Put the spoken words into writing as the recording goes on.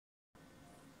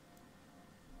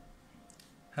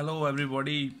Hello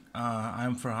everybody,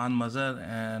 I'm Farhan Mazhar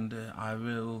and I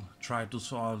will try to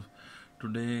solve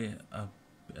today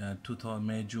 2000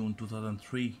 May June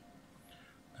 2003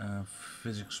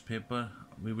 physics paper.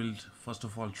 We will first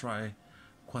of all try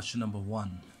question number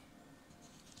 1.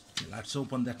 Let's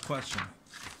open that question.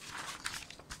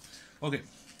 Okay,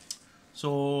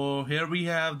 so here we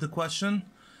have the question.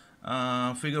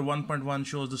 Figure 1.1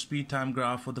 shows the speed time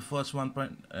graph for the first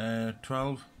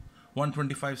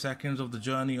 125 seconds of the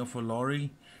journey of a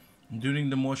lorry. During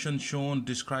the motion shown,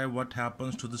 describe what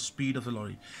happens to the speed of the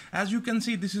lorry. As you can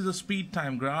see, this is a speed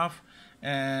time graph,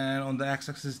 and on the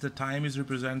x-axis the time is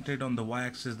represented, on the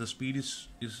y-axis the speed is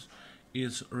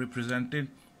represented.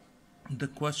 The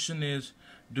question is,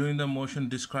 during the motion,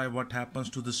 describe what happens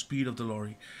to the speed of the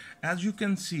lorry. As you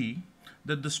can see,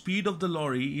 that the speed of the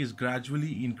lorry is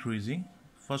gradually increasing.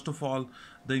 First of all,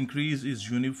 the increase is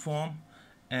uniform,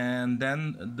 and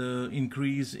then the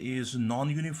increase is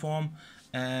non-uniform,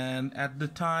 and at the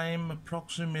time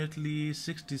approximately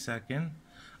 60 seconds,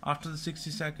 after the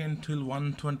 60 second till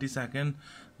 120 second,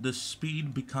 the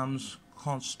speed becomes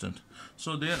constant.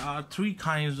 So there are three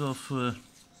kinds of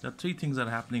there are three things that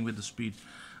are happening with the speed.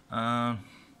 The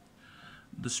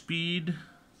speed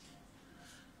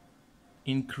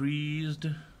increased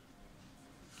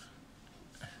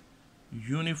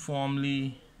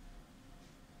uniformly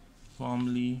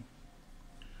from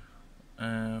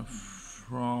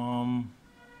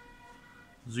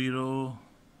 0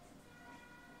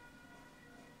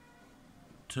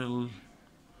 till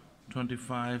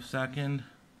 25 second,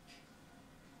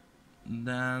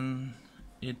 then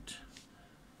it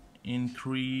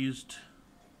increased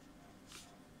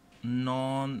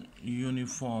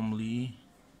non-uniformly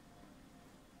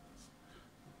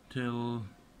till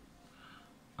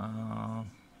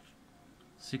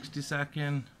 60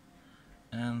 second,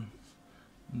 and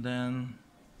then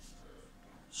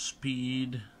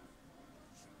speed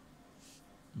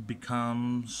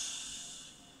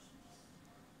becomes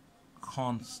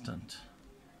constant.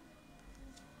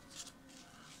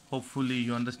 Hopefully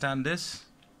you understand this.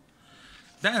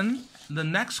 Then the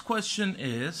next question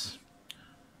is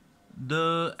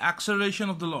the acceleration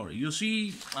of the lorry. You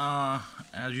see,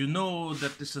 as you know,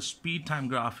 that this speed time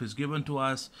graph is given to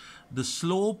us. The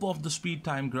slope of the speed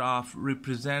time graph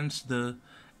represents the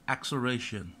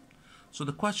acceleration. So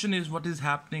the question is, what is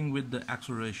happening with the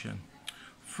acceleration?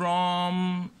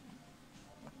 From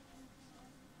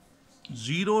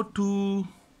 0 to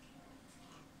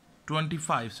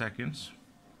 25 seconds,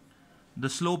 the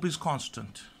slope is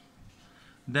constant.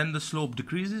 Then the slope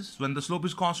decreases. When the slope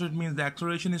is constant, it means the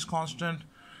acceleration is constant.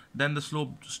 Then the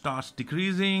slope starts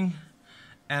decreasing,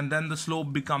 and then the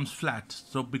slope becomes flat.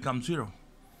 Slope becomes 0.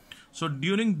 So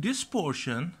during this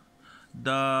portion,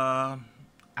 the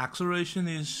acceleration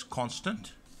is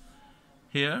constant.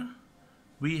 Here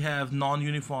we have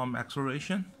non-uniform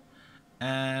acceleration,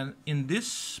 and in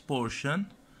this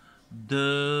portion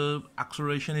the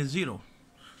acceleration is 0.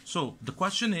 So the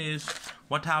question is,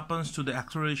 what happens to the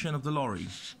acceleration of the lorry?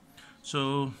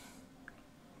 So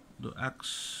the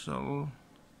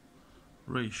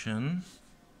acceleration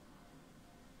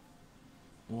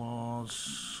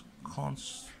was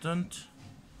constant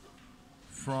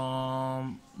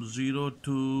from 0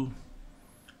 to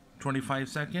 25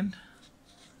 seconds.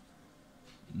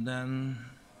 Then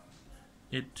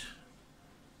it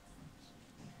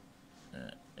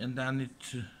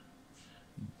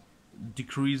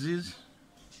decreases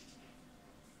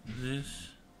this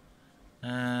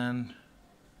and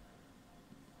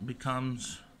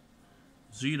becomes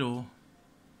 0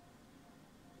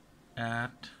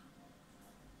 at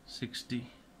 60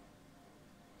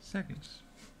 seconds.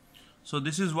 So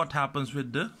this is what happens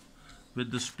with the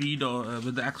speed, or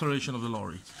with the acceleration of the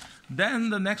lorry. Then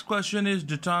the next question is,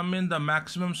 determine the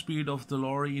maximum speed of the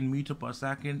lorry in meter per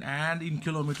second and in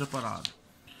kilometer per hour.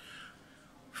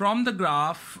 From the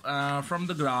graph,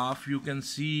 you can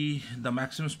see the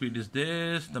maximum speed is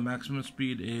this. The maximum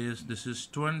speed is, this is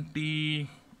 20,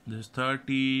 this is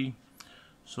 30.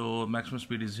 So maximum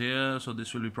speed is here. So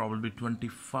this will be probably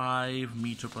 25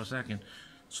 meter per second.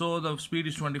 So the speed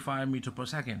is 25 meter per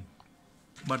second.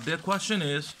 But their question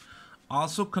is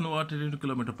also converted into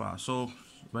kilometer per hour. So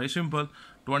very simple,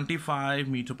 25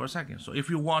 meter per second. So if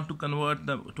you want to convert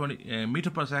the 20 meter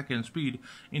per second speed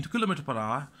into kilometer per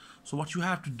hour, so what you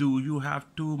have to do, you have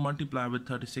to multiply with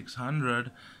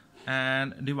 3600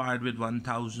 and divide with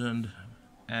 1000,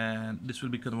 and this will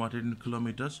be converted into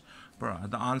kilometers per hour.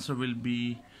 The answer will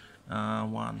be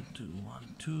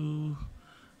 1212.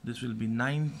 This will be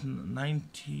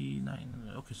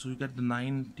 99. Okay, so you get the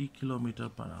 90 kilometer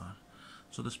per hour.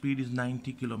 So the speed is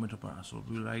 90 kilometer per hour. So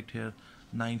we'll write here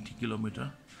 90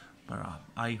 kilometer per hour.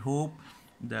 I hope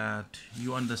that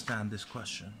you understand this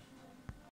question.